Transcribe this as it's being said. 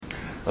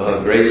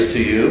Grace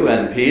to you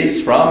and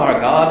peace from our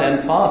God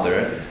and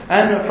Father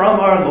and from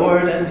our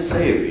Lord and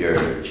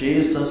Savior,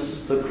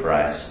 Jesus the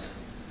Christ.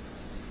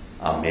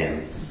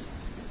 Amen.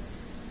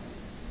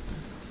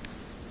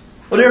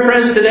 Well, dear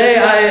friends, today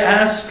I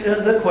ask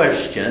the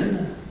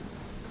question,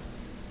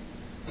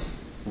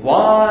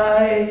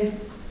 why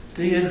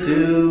do you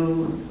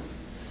do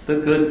the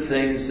good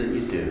things that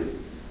you do?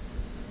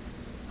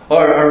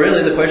 Or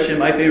really the question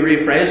might be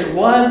rephrased,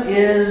 what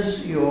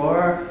is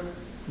your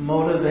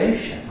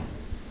motivation?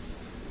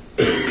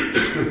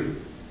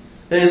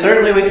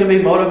 Certainly we can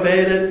be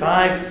motivated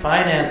by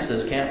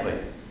finances, can't we?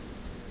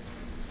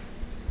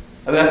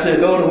 I've got to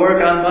go to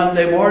work on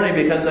Monday morning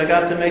because I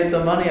got to make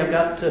the money, I've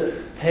got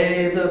to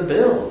pay the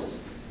bills.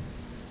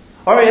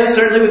 Or yes,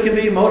 certainly we can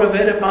be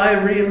motivated by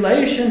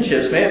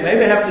relationships. Maybe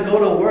I have to go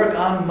to work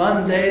on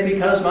Monday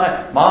because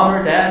my mom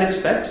or dad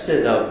expects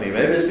it of me.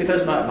 Maybe it's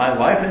because my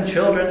wife and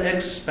children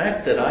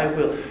expect that I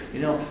will,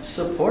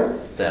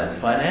 support them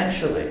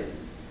financially.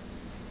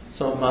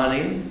 So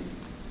money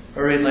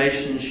or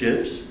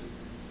relationships.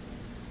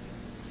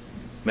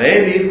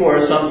 Maybe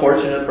for some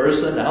fortunate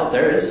person out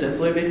there, it's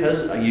simply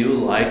because you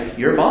like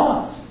your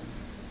boss.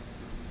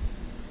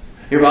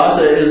 Your boss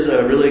is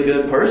a really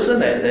good person.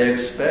 They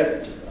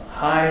expect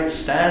high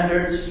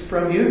standards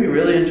from you. You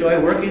really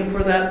enjoy working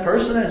for that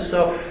person. And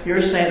so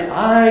you're saying,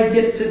 I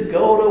get to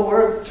go to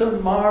work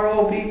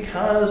tomorrow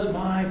because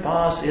my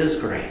boss is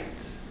great.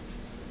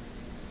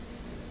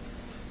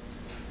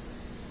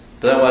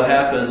 Then what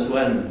happens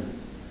when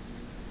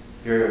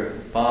your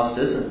boss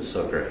isn't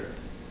so great?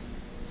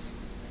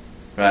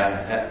 Right?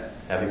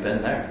 Have you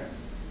been there?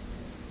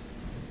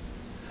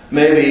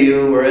 Maybe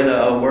you were in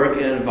a work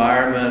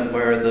environment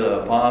where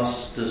the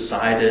boss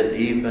decided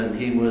even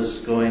he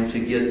was going to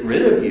get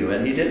rid of you,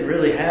 and he didn't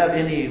really have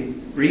any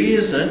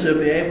reason to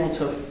be able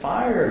to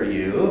fire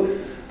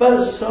you,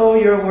 but so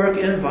your work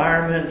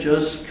environment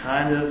just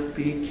kind of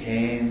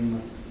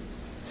became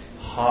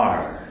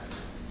hard.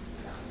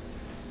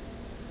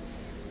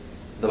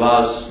 The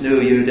boss knew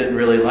you didn't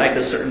really like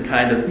a certain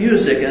kind of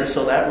music, and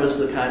so that was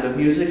the kind of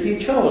music he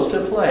chose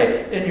to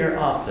play in your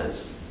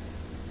office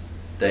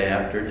day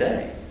after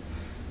day.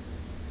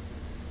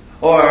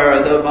 Or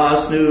the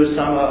boss knew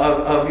some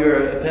of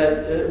your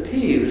pet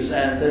peeves,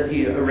 and that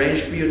he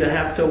arranged for you to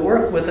have to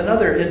work with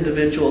another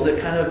individual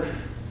that kind of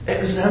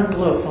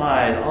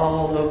exemplified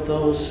all of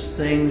those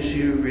things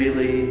you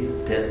really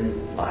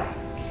didn't like.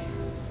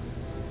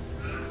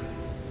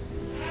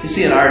 You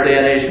see, in our day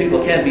and age,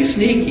 people can be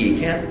sneaky,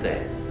 can't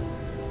they?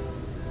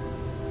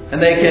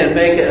 And they can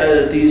make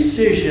a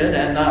decision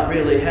and not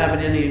really have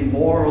any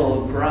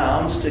moral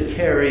grounds to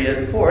carry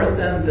it forth,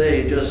 and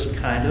they just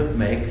kind of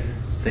make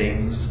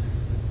things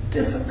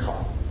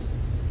difficult.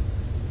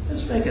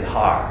 Just make it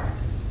hard.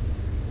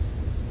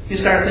 You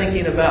start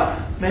thinking about,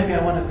 maybe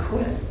I want to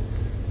quit.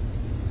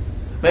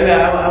 Maybe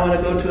I want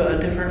to go to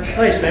a different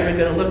place. Maybe I'm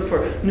going to look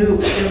for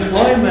new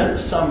employment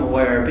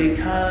somewhere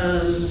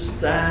because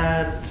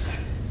that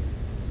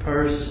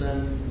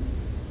person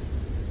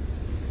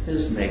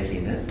is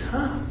making it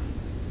tough.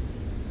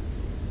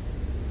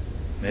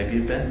 Maybe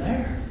you've been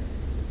there.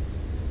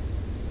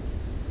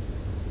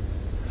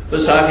 I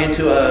was talking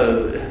to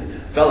a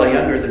fellow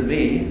younger than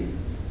me,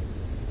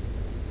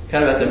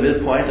 kind of at the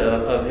midpoint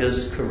of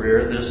his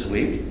career this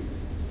week.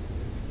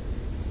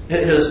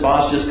 His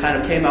boss just kind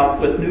of came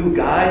out with new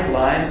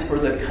guidelines for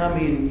the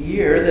coming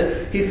year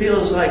that he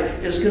feels like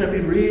it's going to be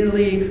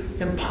really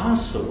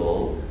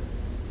impossible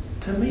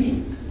to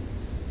meet.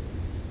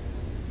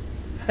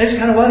 And he's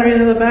kind of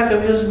wondering in the back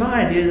of his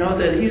mind,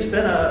 that he's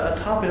been a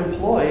top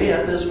employee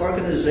at this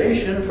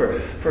organization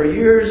for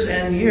years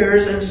and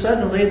years, and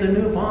suddenly the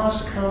new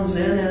boss comes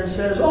in and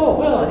says, oh,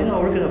 well,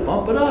 we're going to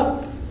bump it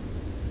up.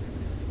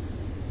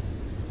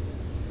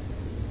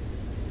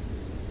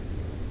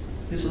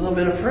 He's a little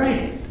bit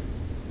afraid.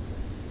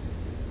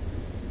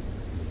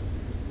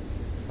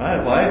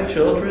 My wife,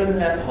 children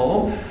at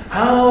home,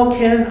 how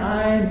can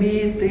I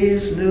meet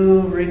these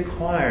new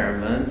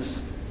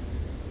requirements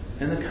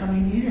in the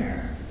coming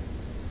year?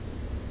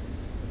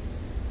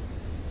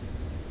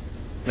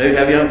 Maybe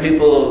have young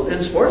people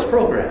in sports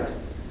programs.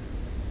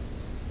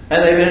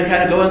 And they've been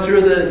kind of going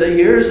through the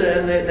years,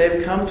 and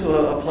they've come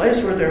to a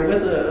place where they're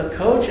with a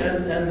coach,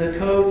 and the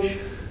coach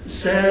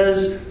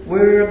says,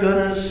 we're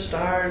going to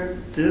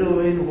start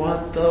doing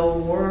what the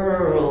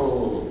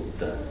world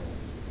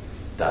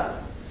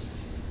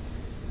does.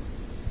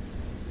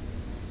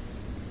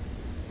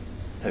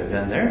 Have you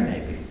been there,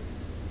 maybe?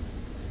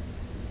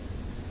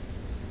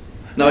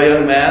 Now, a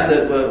young man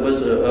that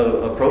was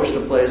approached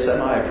to play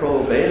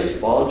semi-pro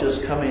baseball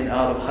just coming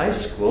out of high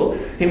school,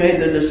 he made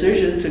the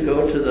decision to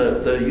go to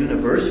the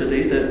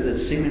university that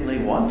seemingly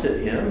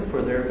wanted him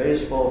for their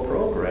baseball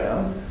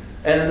program.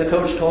 And the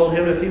coach told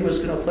him if he was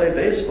going to play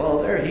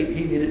baseball there, he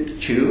needed to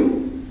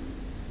chew,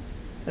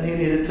 and he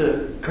needed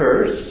to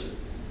curse.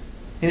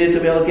 He needed to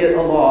be able to get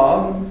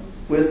along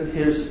with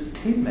his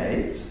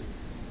teammates.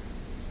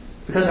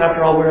 Because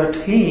after all, we're a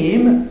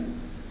team.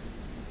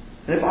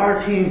 And if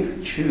our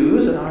team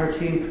chews and our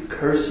team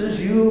curses,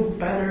 you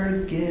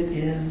better get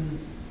in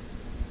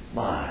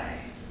lie.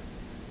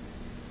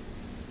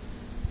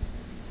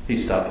 He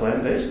stopped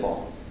playing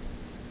baseball.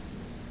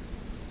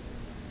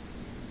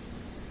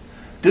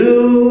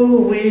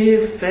 Do we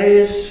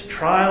face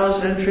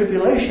trials and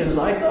tribulations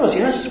like those?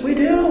 Yes, we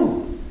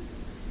do.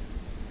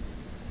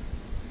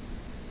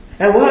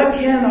 And what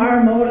can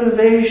our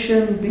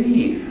motivation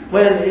be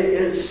when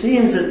it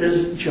seems that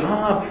this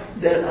job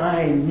that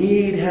I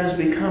need has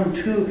become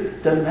too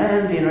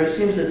demanding, or it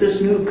seems that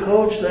this new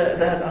coach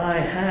that I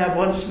have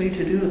wants me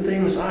to do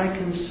things I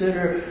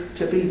consider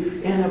to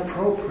be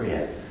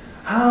inappropriate?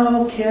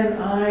 How can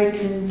I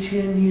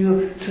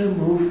continue to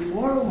move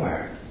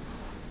forward?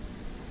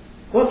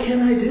 What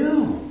can I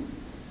do?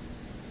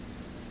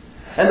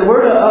 And the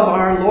word of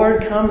our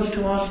Lord comes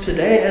to us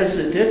today as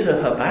it did to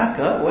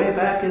Habakkuk way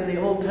back in the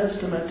Old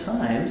Testament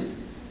times.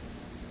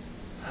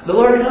 The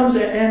Lord comes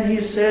and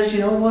He says, you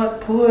know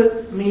what?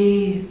 Put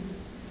me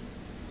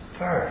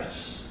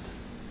first.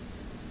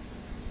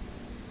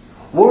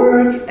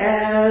 Work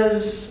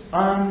as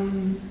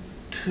unto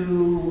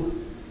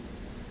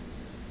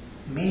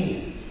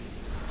me.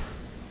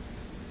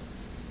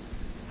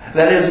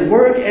 That is,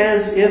 work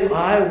as if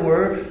I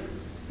were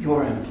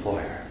your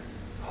employer.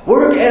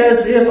 Work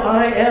as if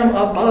I am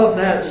above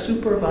that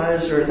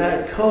supervisor,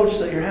 that coach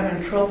that you're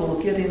having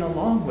trouble getting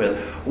along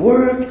with.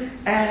 Work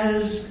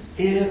as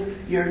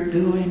if you're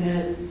doing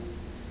it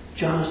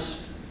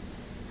just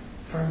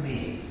for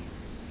me.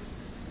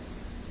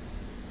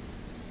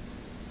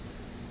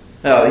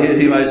 Now,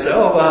 you might say,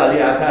 oh, well,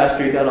 yeah,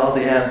 Pastor, you got all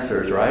the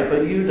answers, right?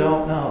 But you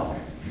don't know.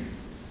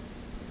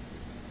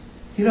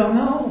 You don't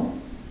know.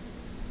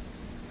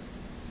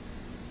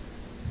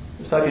 I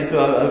was talking to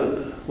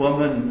a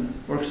woman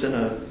who works in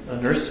a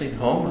nursing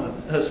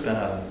home. It's been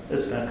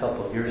a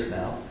couple of years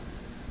now.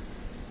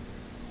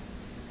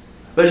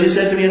 But she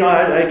said to me,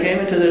 I came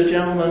into this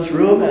gentleman's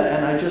room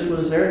and I just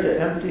was there to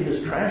empty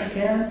his trash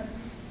can.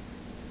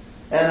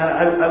 And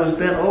I was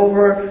bent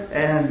over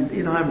and,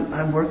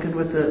 I'm working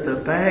with the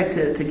bag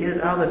to get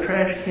it out of the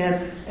trash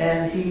can,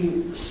 and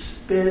he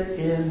spit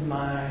in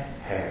my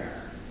hair.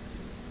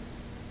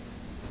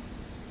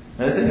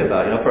 Now think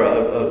about it, for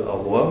a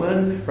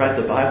woman, right,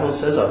 the Bible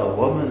says a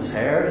woman's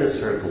hair is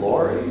her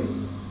glory.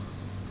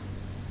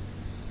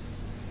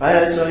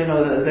 Right, so,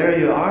 there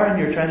you are and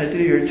you're trying to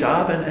do your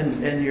job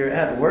and you're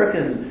at work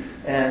and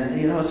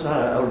it's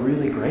not a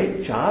really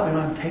great job.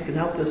 I'm taking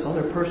out this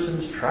other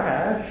person's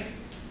trash.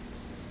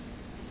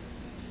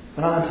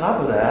 But on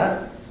top of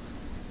that,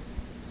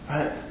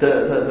 right,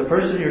 the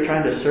person you're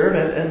trying to serve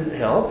and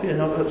help,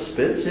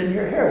 spits in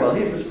your hair. Well,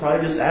 he was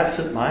probably just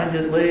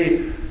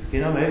absent-mindedly,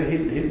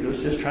 maybe he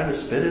was just trying to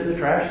spit in the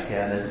trash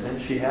can,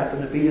 and she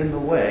happened to be in the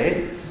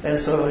way. And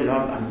so,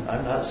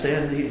 I'm not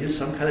saying he's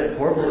some kind of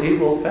horrible,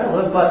 evil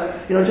fella,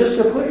 but, just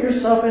to put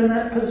yourself in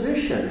that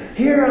position.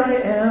 Here I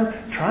am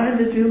trying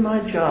to do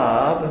my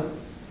job,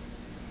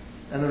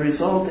 and the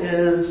result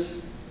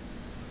is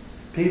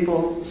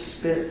people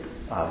spit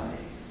on me.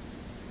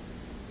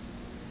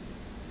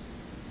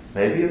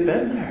 Maybe you've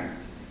been there.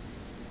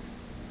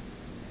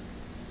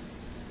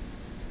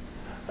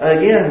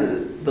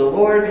 Again, the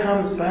Lord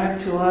comes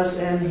back to us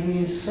and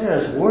He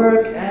says,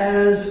 work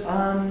as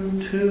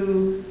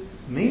unto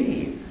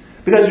me.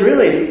 Because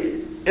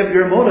really, if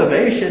your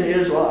motivation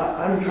is,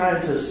 I'm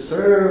trying to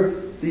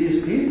serve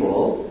these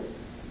people,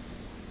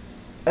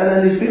 and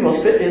then these people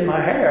spit in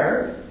my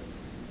hair,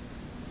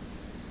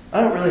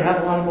 I don't really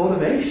have a lot of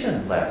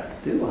motivation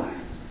left, do I?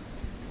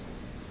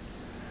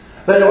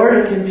 But in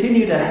order to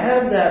continue to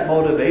have that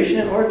motivation,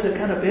 in order to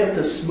kind of be able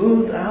to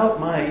smooth out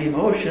my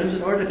emotions,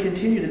 in order to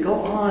continue to go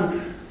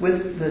on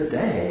with the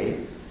day,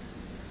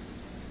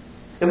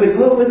 if we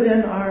put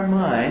within our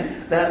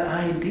mind that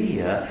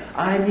idea,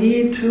 I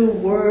need to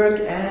work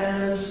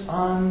as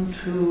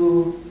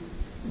unto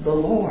the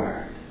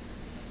Lord.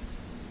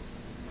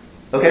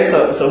 Okay,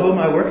 so who am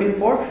I working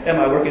for? Am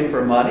I working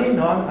for money?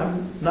 No,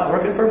 I'm not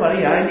working for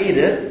money. I need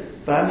it.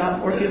 But I'm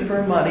not working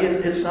for money.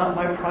 It's not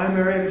my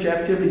primary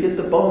objective to get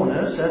the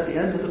bonus at the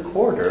end of the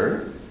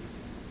quarter.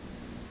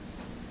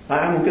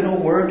 I'm going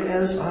to work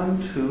as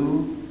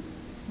unto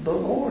the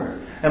Lord.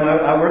 Am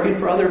I working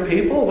for other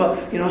people?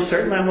 Well,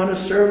 certainly I want to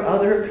serve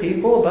other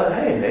people, but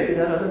hey, maybe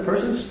that other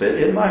person spit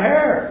in my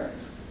hair.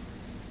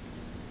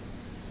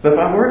 But if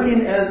I'm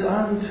working as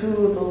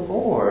unto the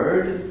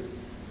Lord,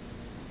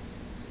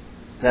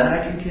 then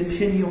I can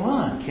continue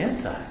on,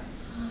 can't I?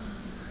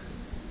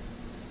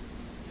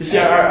 You see,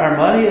 our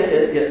money,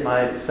 it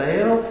might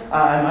fail.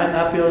 I might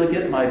not be able to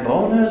get my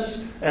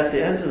bonus at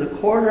the end of the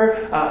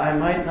quarter. I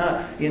might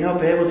not, be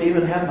able to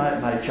even have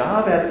my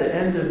job at the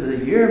end of the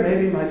year.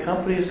 Maybe my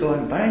company's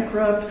going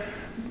bankrupt.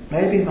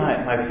 Maybe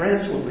my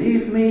friends will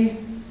leave me.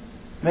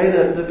 Maybe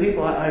the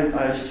people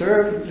I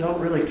serve don't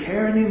really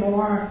care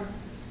anymore.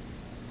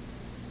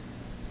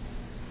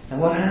 And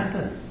what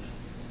happens?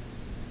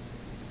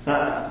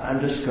 I'm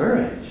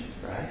discouraged,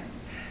 right?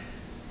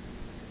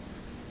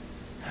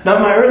 Now,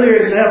 my earlier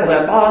example,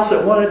 that boss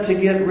that wanted to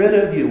get rid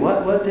of you,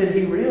 what did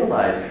he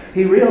realize?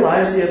 He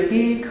realized if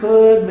he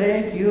could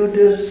make you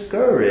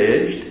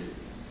discouraged,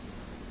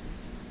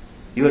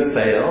 you would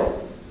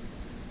fail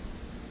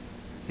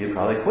you'd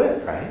probably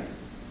quit, right?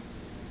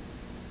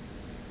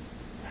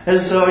 And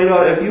so,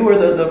 if you were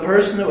the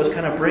person that was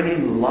kind of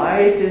bringing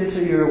light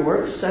into your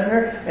work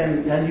center,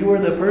 and you were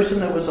the person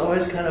that was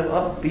always kind of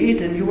upbeat,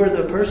 and you were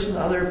the person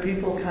other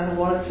people kind of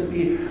wanted to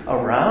be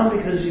around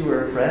because you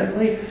were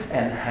friendly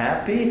and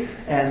happy,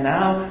 and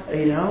now,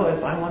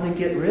 if I want to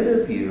get rid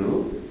of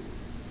you,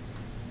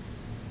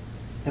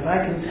 if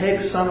I can take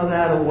some of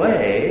that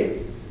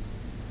away,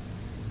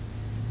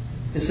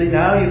 you see,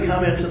 now you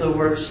come into the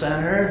work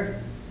center,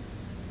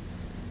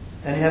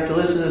 and you have to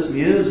listen to this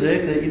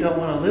music that you don't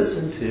want to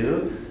listen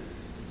to.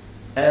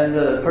 And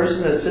the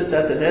person that sits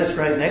at the desk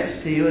right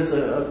next to you is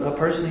a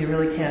person you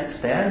really can't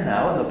stand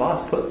now. And the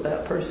boss put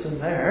that person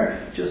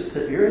there just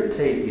to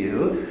irritate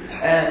you.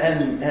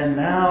 And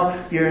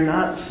now you're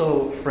not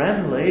so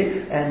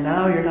friendly. And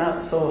now you're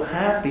not so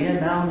happy. And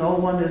now no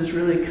one is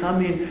really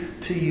coming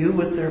to you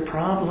with their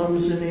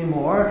problems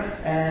anymore.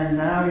 And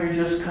now you're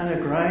just kind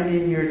of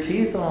grinding your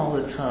teeth all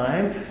the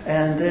time.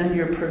 And then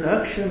your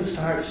production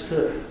starts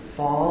to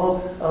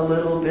fall a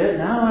little bit.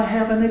 Now I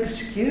have an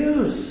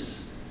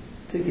excuse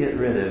to get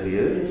rid of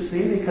you, you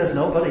see, because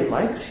nobody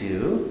likes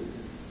you,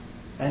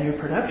 and your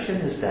production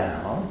is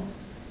down,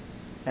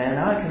 and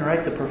now I can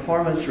write the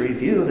performance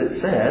review that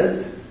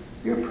says,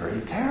 you're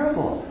pretty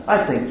terrible.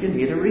 I think you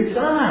need to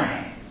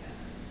resign.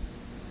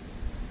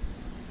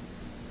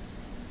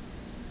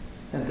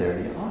 And there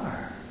you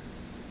are.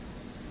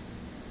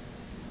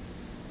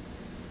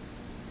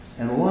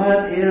 And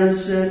what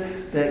is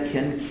it that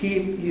can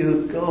keep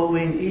you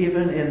going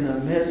even in the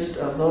midst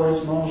of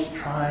those most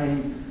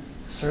trying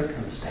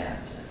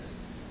circumstances?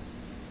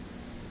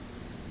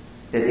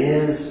 It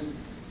is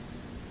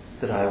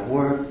that I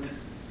worked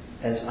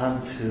as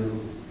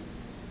unto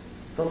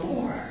the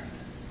Lord.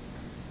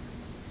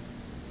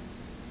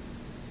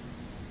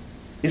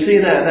 You see,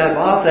 that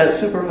boss, that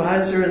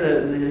supervisor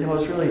that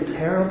was really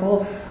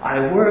terrible,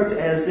 I worked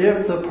as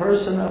if the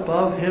person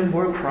above him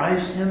were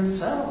Christ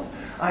himself.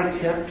 I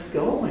kept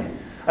going.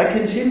 I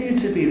continued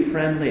to be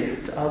friendly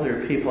to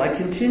other people. I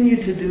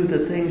continued to do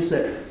the things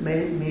that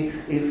made me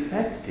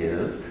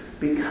effective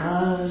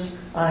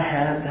because I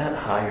had that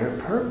higher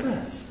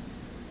purpose.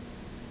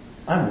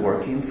 I'm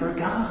working for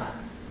God.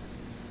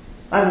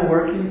 I'm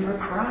working for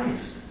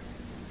Christ.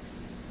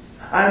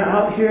 I'm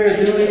out here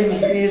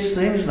doing these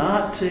things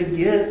not to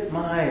get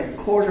my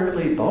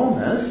quarterly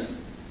bonus,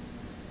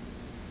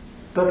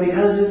 but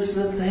because it's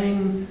the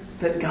thing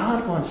that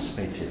God wants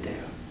me to do.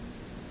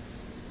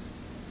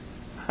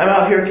 I'm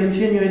out here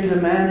continuing to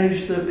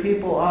manage the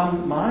people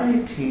on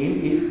my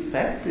team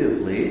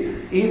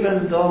effectively,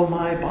 even though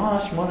my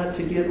boss wanted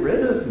to get rid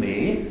of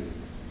me,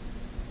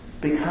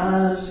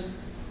 because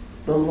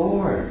the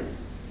Lord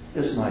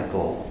is my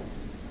goal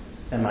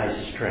and my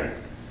strength.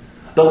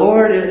 The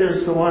Lord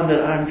is the one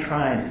that I'm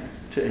trying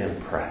to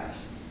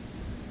impress.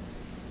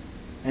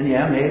 And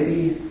yeah,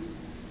 maybe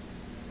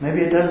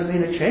it does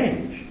mean a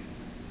change.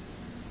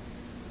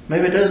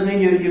 Maybe it does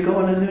mean you go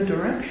in a new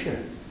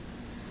direction.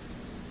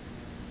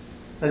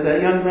 Like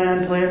that young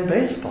man playing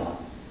baseball.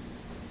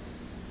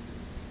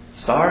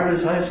 Star of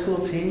his high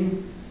school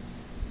team.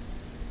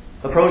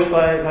 Approached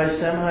by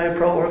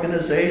semi-pro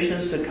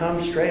organizations to come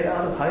straight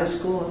out of high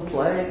school and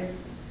play.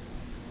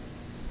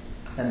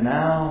 And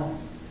now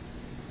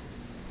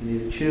you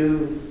need to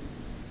chew.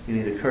 You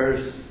need to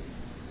curse.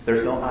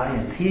 There's no I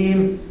in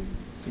team.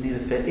 You need to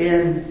fit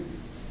in.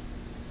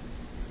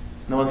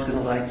 No one's going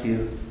to like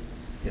you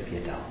if you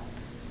don't.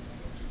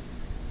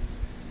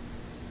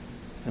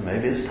 And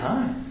maybe it's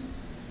time.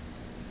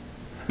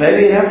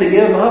 Maybe you have to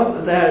give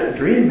up that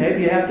dream.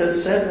 Maybe you have to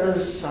set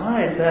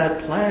aside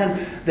that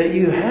plan that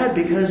you had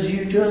because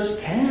you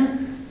just can't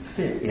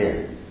fit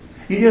in.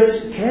 You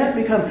just can't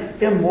become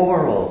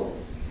immoral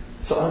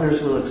so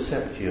others will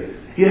accept you.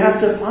 You have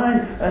to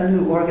find a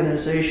new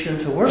organization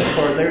to work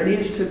for. There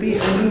needs to be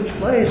a new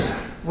place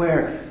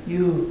where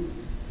you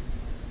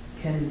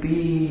can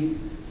be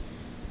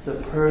the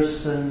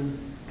person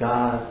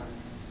God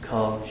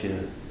called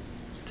you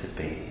to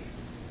be.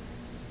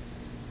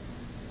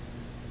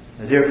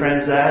 Dear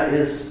friends, that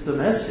is the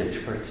message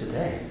for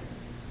today.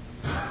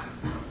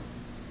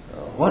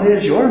 What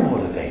is your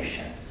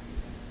motivation?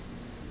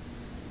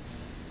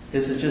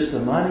 Is it just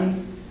the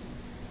money?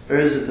 Or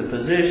is it the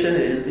position?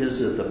 Is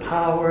it the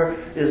power?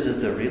 Is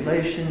it the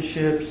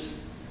relationships?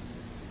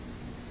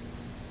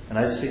 And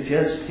I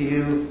suggest to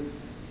you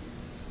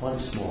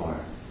once more,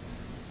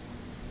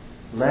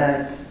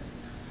 let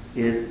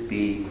it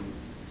be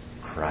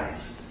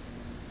Christ.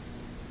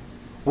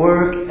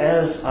 Work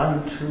as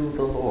unto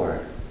the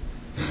Lord.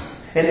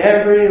 In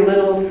every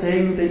little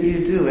thing that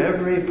you do,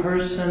 every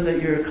person that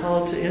you're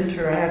called to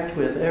interact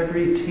with,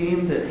 every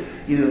team that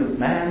you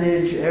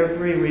manage,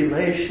 every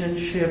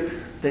relationship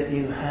that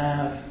you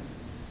have,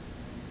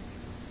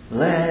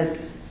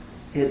 let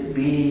it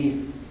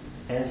be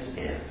as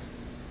if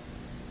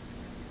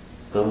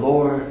the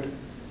Lord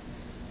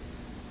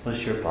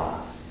was your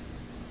boss.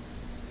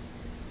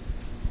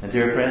 And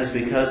dear friends,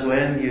 because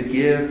when you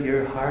give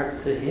your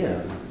heart to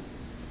Him,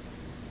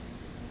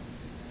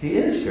 He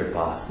is your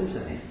boss,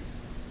 isn't He?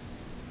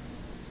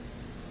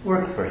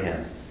 Work for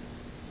Him.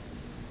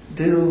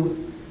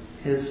 Do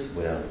His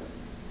will.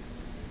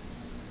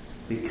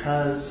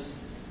 Because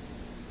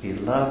He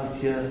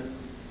loved you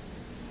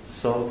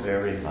so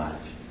very much.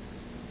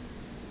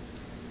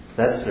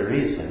 That's the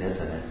reason,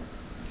 isn't it?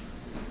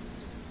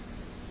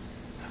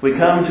 We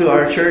come to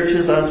our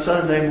churches on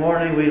Sunday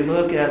morning, we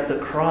look at the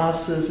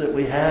crosses that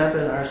we have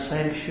in our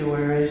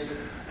sanctuaries.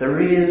 The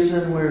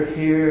reason we're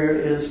here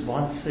is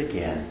once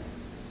again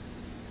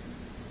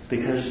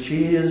because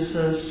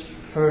Jesus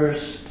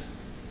first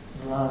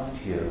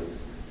loved you.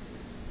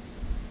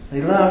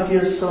 He loved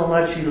you so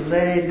much He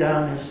laid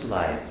down His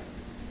life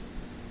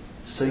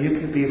so you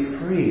could be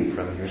free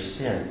from your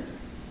sin,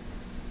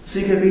 so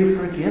you could be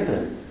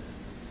forgiven,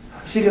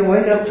 so you can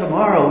wake up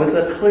tomorrow with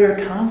a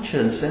clear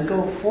conscience and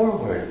go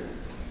forward.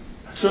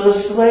 So the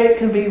slate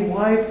can be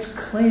wiped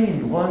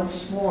clean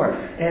once more.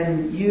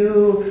 And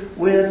you,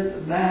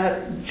 with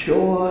that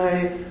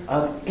joy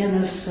of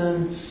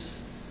innocence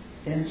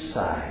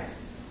inside,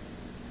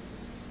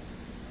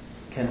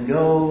 can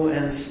go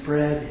and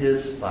spread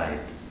His light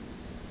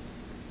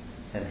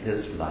and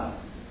His love.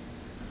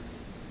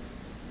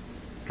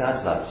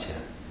 God loves you.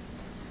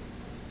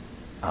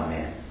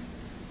 Amen.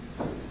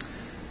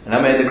 And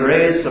now may the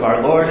grace of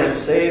our Lord and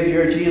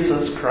Savior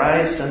Jesus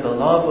Christ and the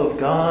love of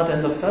God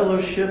and the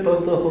fellowship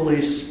of the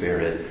Holy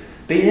Spirit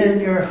be in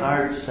your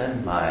hearts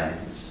and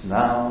minds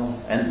now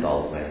and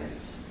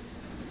always.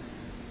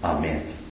 Amen.